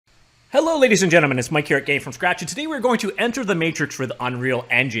Hello ladies and gentlemen, it's Mike here at Game From Scratch, and today we're going to enter the Matrix with Unreal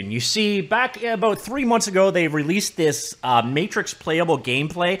Engine. You see, back about 3 months ago, they released this Matrix playable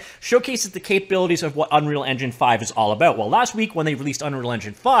gameplay, showcases the capabilities of what Unreal Engine 5 is all about. Well, last week when they released Unreal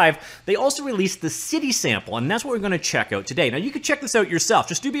Engine 5, they also released the city sample, and that's what we're going to check out today. Now, you can check this out yourself.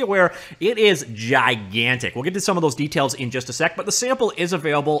 Just do be aware, it is gigantic. We'll get to some of those details in just a sec, but the sample is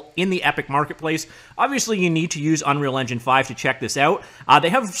available in the Epic Marketplace. Obviously, you need to use Unreal Engine 5 to check this out. They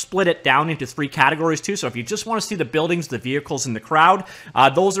have split it down into 3 categories too, so if you just want to see the buildings, the vehicles, and the crowd,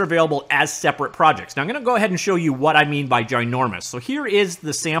 those are available as separate projects. Now I'm going to go ahead and show you what I mean by ginormous. So here is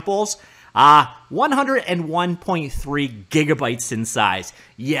the samples. 101.3 gigabytes in size.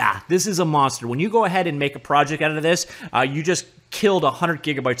 Yeah, this is a monster. When you go ahead and make a project out of this, you just killed 100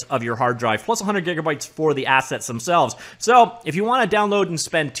 gigabytes of your hard drive, plus 100 gigabytes for the assets themselves. So if you want to download and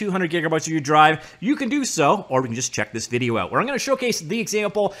spend 200 gigabytes of your drive, you can do so, or we can just check this video out, where I'm going to showcase the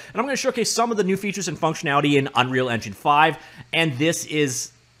example, and I'm going to showcase some of the new features and functionality in Unreal Engine 5, and this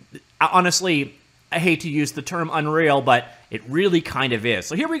is, honestly, I hate to use the term unreal, but it really kind of is.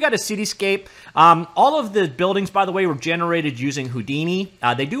 So here we got a cityscape. All of the buildings, by the way, were generated using Houdini.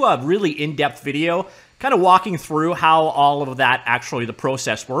 They do a really in-depth video kind of walking through how all of that, actually, the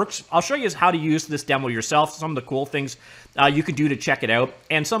process works. I'll show you how to use this demo yourself, some of the cool things you can do to check it out,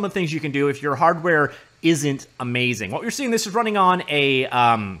 and some of the things you can do if your hardware isn't amazing. What you're seeing, this is running on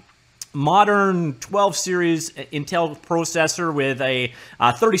a modern 12 series Intel processor with a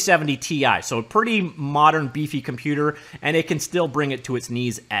 3070 Ti. So a pretty modern, beefy computer, and it can still bring it to its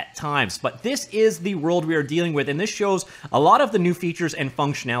knees at times. But this is the world we are dealing with, and this shows a lot of the new features and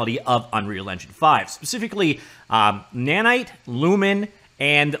functionality of Unreal Engine 5. Specifically, Nanite, Lumen,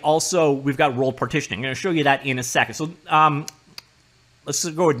 and also we've got world partitioning. I'm going to show you that in a second. So let's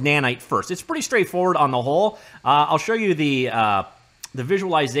go with Nanite first. It's pretty straightforward on the whole. I'll show you the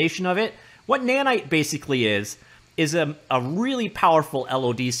visualization of it. What Nanite basically is a really powerful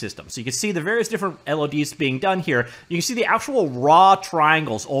LOD system. So you can see the various different LODs being done here. You can see the actual raw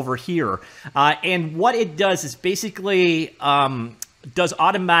triangles over here. And what it does is basically does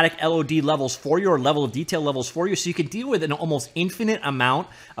automatic LOD levels for you, or level of detail levels for you, so you can deal with an almost infinite amount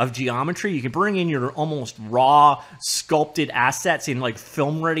of geometry. You can bring in your almost raw sculpted assets in like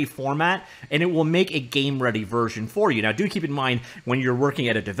film-ready format, and it will make a game-ready version for you. Now, do keep in mind, when you're working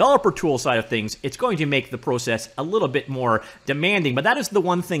at a developer tool side of things, it's going to make the process a little bit more demanding, but that is the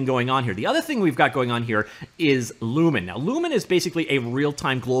one thing going on here. The other thing we've got going on here is Lumen. Now, Lumen is basically a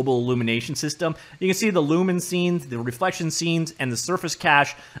real-time global illumination system. You can see the lumen scenes, the reflection scenes, and the surface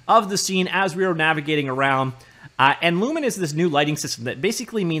cache of the scene as we are navigating around. And Lumen is this new lighting system that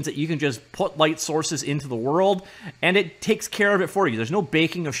basically means that you can just put light sources into the world, and it takes care of it for you. There's no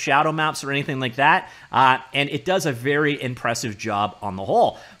baking of shadow maps or anything like that, and it does a very impressive job on the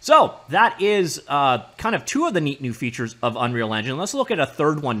whole. So that is kind of 2 of the neat new features of Unreal Engine. Let's look at a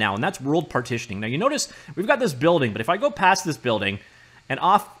third one now, and that's world partitioning. Now, you notice we've got this building, but if I go past this building and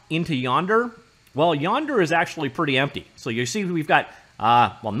off into yonder, well, yonder is actually pretty empty. So you see we've got,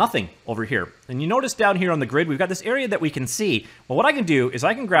 well, nothing over here. And you notice down here on the grid, we've got this area that we can see. Well, what I can do is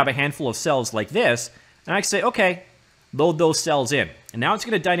I can grab a handful of cells like this, and I can say, okay, load those cells in. And now it's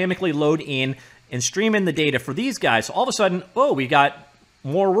going to dynamically load in and stream in the data for these guys. So all of a sudden, oh, we got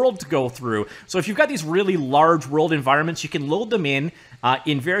more world to go through. So if you've got these really large world environments, you can load them in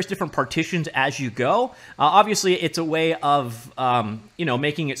various different partitions as you go. Obviously, it's a way of, you know,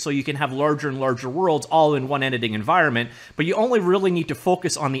 making it so you can have larger and larger worlds all in one editing environment, but you only really need to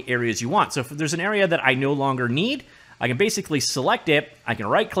focus on the areas you want. So if there's an area that I no longer need, I can basically select it, I can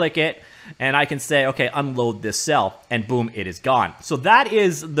right-click it, and I can say, okay, unload this cell, and boom, it is gone. So that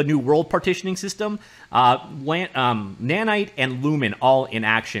is the new world partitioning system. Nanite and Lumen all in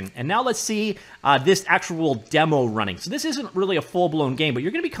action. And now let's see this actual demo running. So this isn't really a full-blown game, but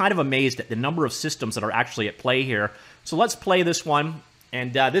you're going to be kind of amazed at the number of systems that are actually at play here. So let's play this one,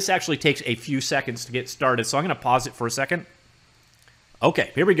 and this actually takes a few seconds to get started. So I'm going to pause it for a second.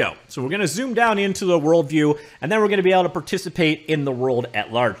 Okay, here we go. So we're going to zoom down into the world view, and then we're going to be able to participate in the world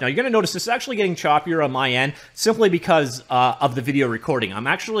at large. Now, you're going to notice this is actually getting choppier on my end simply because of the video recording. I'm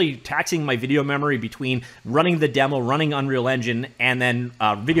actually taxing my video memory between running the demo, running Unreal Engine, and then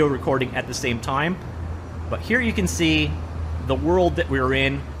video recording at the same time. But here you can see the world that we're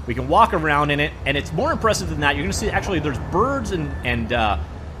in. We can walk around in it, and it's more impressive than that. You're going to see actually there's birds and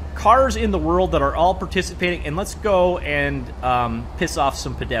cars in the world that are all participating, and let's go and piss off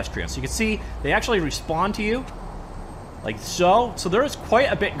some pedestrians. So you can see they actually respond to you like so. So there is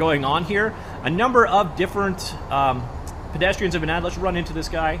quite a bit going on here. A number of different pedestrians have been added. Let's run into this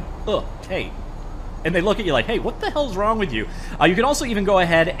guy. Ugh, hey, and they look at you like, hey, what the hell's wrong with you? You can also even go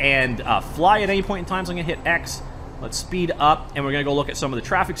ahead and fly at any point in time. So I'm going to hit X. Let's speed up, and we're going to go look at some of the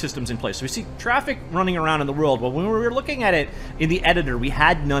traffic systems in place. So we see traffic running around in the world. Well, when we were looking at it in the editor, we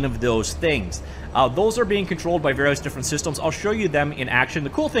had none of those things. Those are being controlled by various different systems. I'll show you them in action.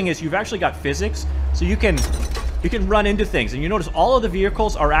 The cool thing is you've actually got physics, so you can run into things. And you notice all of the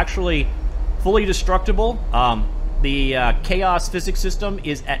vehicles are actually fully destructible. The chaos physics system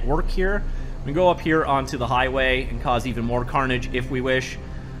is at work here. We can go up here onto the highway and cause even more carnage if we wish.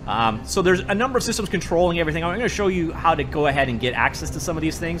 So there's a number of systems controlling everything. I'm going to show you how to go ahead and get access to some of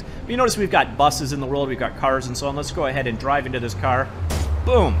these things. But you notice we've got buses in the world, we've got cars and so on. Let's go ahead and drive into this car.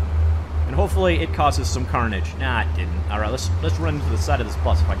 Boom! And hopefully it causes some carnage. Nah, it didn't. Alright, let's run into the side of this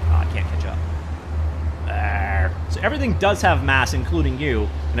bus if I can't catch up. There. So everything does have mass, including you.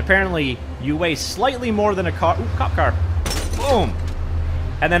 And apparently you weigh slightly more than a car. Ooh, cop car. Boom!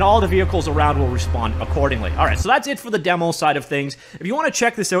 And then all the vehicles around will respond accordingly. All right, so that's it for the demo side of things. If you want to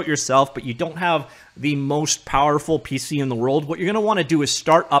check this out yourself, but you don't have the most powerful PC in the world, what you're going to want to do is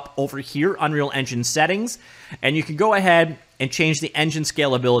start up over here, Unreal Engine settings, and you can go ahead and change the engine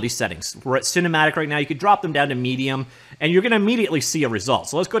scalability settings. We're at cinematic right now. You can drop them down to medium, and you're going to immediately see a result.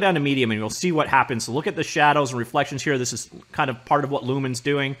 So let's go down to medium, and you'll see what happens. So look at the shadows and reflections here. This is kind of part of what Lumen's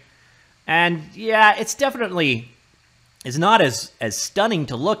doing. And yeah, it's definitely... is not as stunning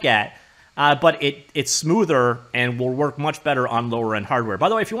to look at, but it's smoother and will work much better on lower-end hardware. By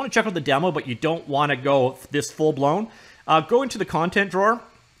the way, if you want to check out the demo, but you don't want to go this full-blown, go into the content drawer,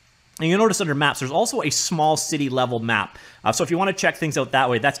 and you'll notice under maps, there's also a small city-level map. So if you want to check things out that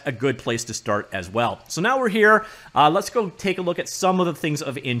way, that's a good place to start as well. So now we're here. Let's go take a look at some of the things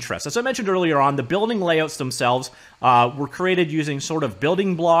of interest. As I mentioned earlier on, the building layouts themselves were created using sort of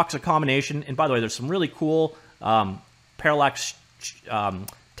building blocks, a combination. And by the way, there's some really cool... parallax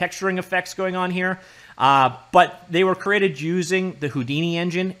texturing effects going on here, but they were created using the Houdini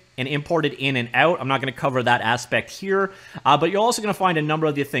engine and imported in and out. I'm not going to cover that aspect here, but you're also going to find a number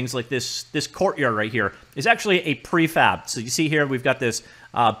of the things like this courtyard right here is actually a prefab. So you see here we've got this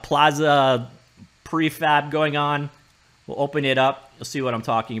Plaza Prefab going on. We'll open it up. You'll see what I'm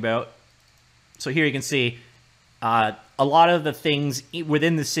talking about. So here you can see a lot of the things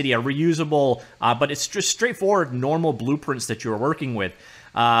within the city are reusable, but it's just straightforward, normal blueprints that you're working with.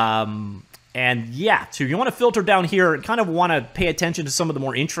 And yeah, so you want to filter down here and kind of want to pay attention to some of the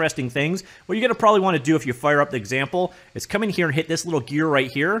more interesting things. What you're going to probably want to do if you fire up the example is come in here and hit this little gear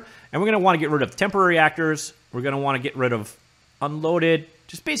right here. And we're going to want to get rid of temporary actors. We're going to want to get rid of unloaded.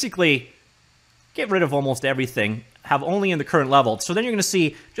 Just basically get rid of almost everything. Have only in the current level. So then you're going to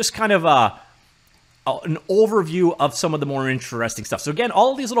see just kind of an overview of some of the more interesting stuff. So again,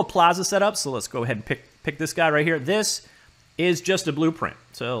 all of these little plaza setups, so let's go ahead and pick this guy right here. This is just a blueprint.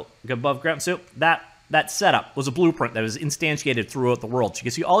 So above ground, so that setup was a blueprint that was instantiated throughout the world. So you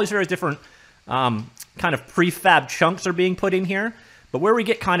can see all these various different kind of prefab chunks are being put in here. But where we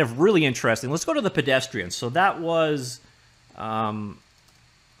get kind of really interesting, let's go to the pedestrians. So that was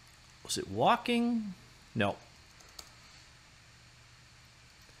it walking? No.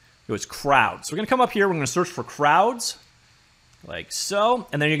 It was crowds. So we're going to come up here. We're going to search for crowds, like so.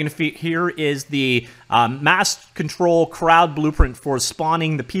 And then you're going to see here is the Mast control crowd blueprint for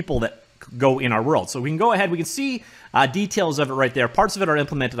spawning the people that go in our world. So we can go ahead. We can see details of it right there. Parts of it are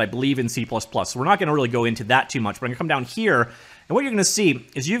implemented, I believe, in C++. So we're not going to really go into that too much. But I'm going to come down here. And what you're going to see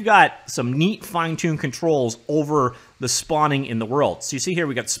is you've got some neat fine-tuned controls over the spawning in the world. So you see here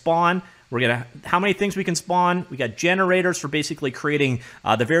we got spawn. We're going to, how many things we can spawn. We got generators for basically creating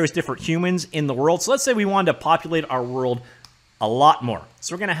the various different humans in the world. So let's say we wanted to populate our world a lot more.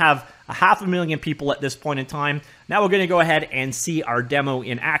 So we're going to have 500,000 people at this point in time. Now we're going to go ahead and see our demo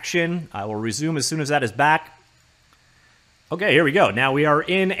in action. I will resume as soon as that is back. Okay, here we go. Now we are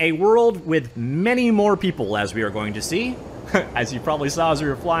in a world with many more people, as we are going to see, as you probably saw as we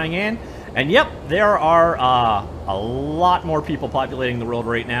were flying in. And yep, there are a lot more people populating the world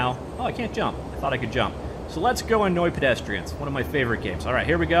right now. Oh, I can't jump. I thought I could jump. So let's go annoy Pedestrians, one of my favorite games. All right,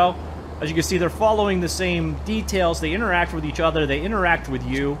 here we go. As you can see, they're following the same details. They interact with each other. They interact with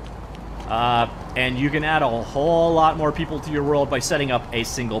you. And you can add a whole lot more people to your world by setting up a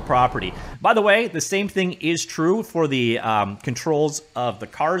single property. By the way, the same thing is true for the controls of the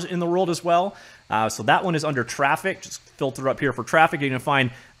cars in the world as well. So that one is under traffic. Just filter up here for traffic. You're going to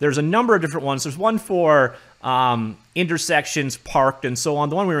find there's a number of different ones. There's one for intersections, parked, and so on.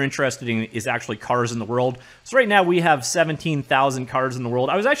 The one we were interested in is actually cars in the world. So right now we have 17,000 cars in the world.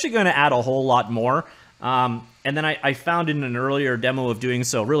 I was actually going to add a whole lot more. And then I found in an earlier demo of doing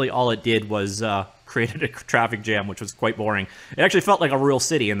so, really all it did was created a traffic jam, which was quite boring. It actually felt like a real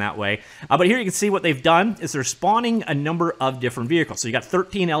city in that way. But here you can see what they've done is they're spawning a number of different vehicles. So you got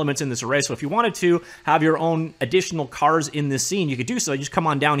 13 elements in this array. So if you wanted to have your own additional cars in this scene, you could do so. You just come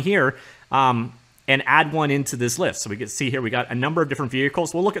on down here and add one into this list. So we can see here we got a number of different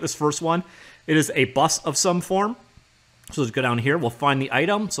vehicles. We'll look at this first one. It is a bus of some form. So let's go down here. We'll find the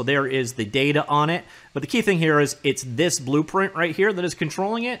item. So there is the data on it. But the key thing here is it's this blueprint right here that is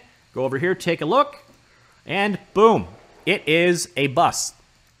controlling it. Go over here, take a look, and boom, it is a bus.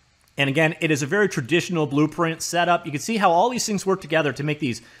 And again, it is a very traditional blueprint setup. You can see how all these things work together to make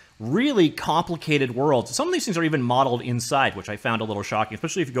these really complicated worlds. Some of these things are even modeled inside, which I found a little shocking,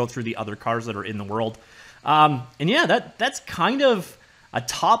 especially if you go through the other cars that are in the world. And yeah, that's kind of a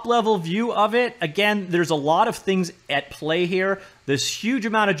top-level view of it. Again, there's a lot of things at play here. This huge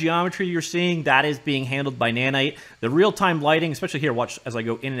amount of geometry you're seeing, that is being handled by Nanite. The real-time lighting, especially here, watch as I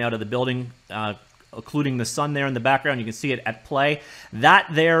go in and out of the building, including the sun there in the background. You can see it at play. That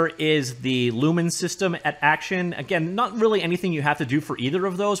there is the Lumen system at action. Again, not really anything you have to do for either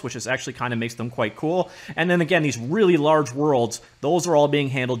of those, which is actually kind of makes them quite cool. And then again, these really large worlds, those are all being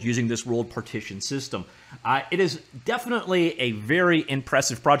handled using this world partition system. It is definitely a very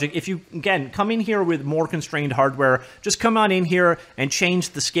impressive project. If you, again, come in here with more constrained hardware, just come on in here and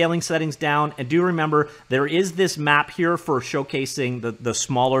change the scaling settings down. And do remember, there is this map here for showcasing the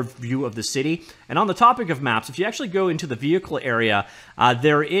smaller view of the city. And on the topic of maps, if you actually go into the vehicle area,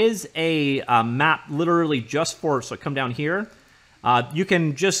 there is a map literally just for, so come down here. You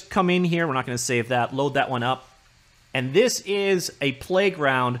can just come in here. We're not going to save that. Load that one up. And this is a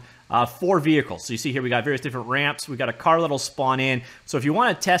playground for vehicles. So you see here we got various different ramps. We got a car that'll spawn in. So if you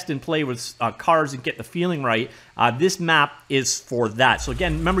want to test and play with cars and get the feeling right, this map is for that. So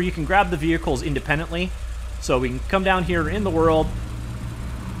again, remember you can grab the vehicles independently. So we can come down here in the world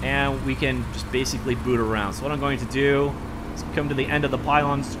and we can just basically boot around. So what I'm going to do is come to the end of the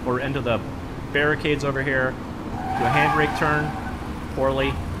pylons or end of the barricades over here, do a handbrake turn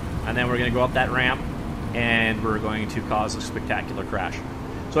poorly, and then we're going to go up that ramp and we're going to cause a spectacular crash.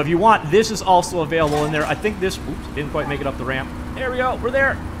 So if you want, this is also available in there. I think this, oops, didn't quite make it up the ramp. There we go, we're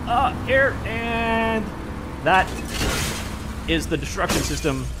there, here, and that is the destruction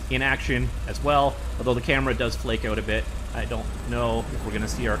system in action as well, although the camera does flake out a bit. I don't know if we're gonna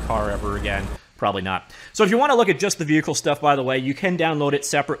see our car ever again. Probably not. So if you want to look at just the vehicle stuff, by the way, you can download it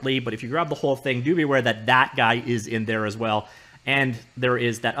separately, but if you grab the whole thing, do be aware that that guy is in there as well. And there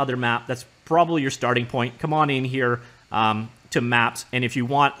is that other map. That's probably your starting point. Come on in here to maps, and if you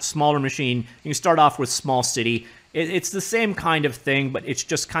want smaller machine, you can start off with small city. It's the same kind of thing, but it's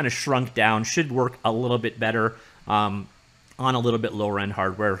just kind of shrunk down. Should work a little bit better on a little bit lower end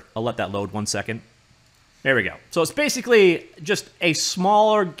hardware. I'll let that load 1 second. There we go. So it's basically just a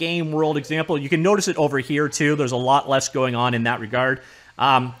smaller game world example. You can notice it over here too. There's a lot less going on in that regard.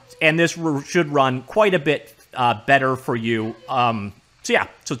 And this should run quite a bit better for you. So yeah,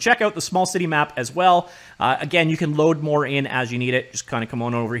 so check out the small city map as well. Again, you can load more in as you need it. Just kind of come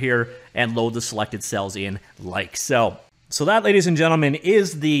on over here and load the selected cells in like so. So that, ladies and gentlemen,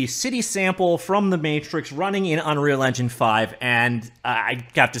 is the city sample from the Matrix running in Unreal Engine 5, and I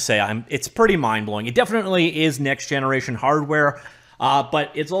have to say, it's pretty mind-blowing. It definitely is next-generation hardware,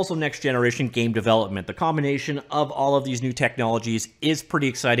 but it's also next-generation game development. The combination of all of these new technologies is pretty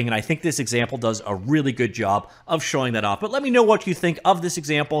exciting, and I think this example does a really good job of showing that off. But let me know what you think of this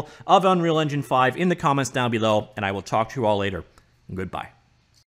example of Unreal Engine 5 in the comments down below, and I will talk to you all later. Goodbye.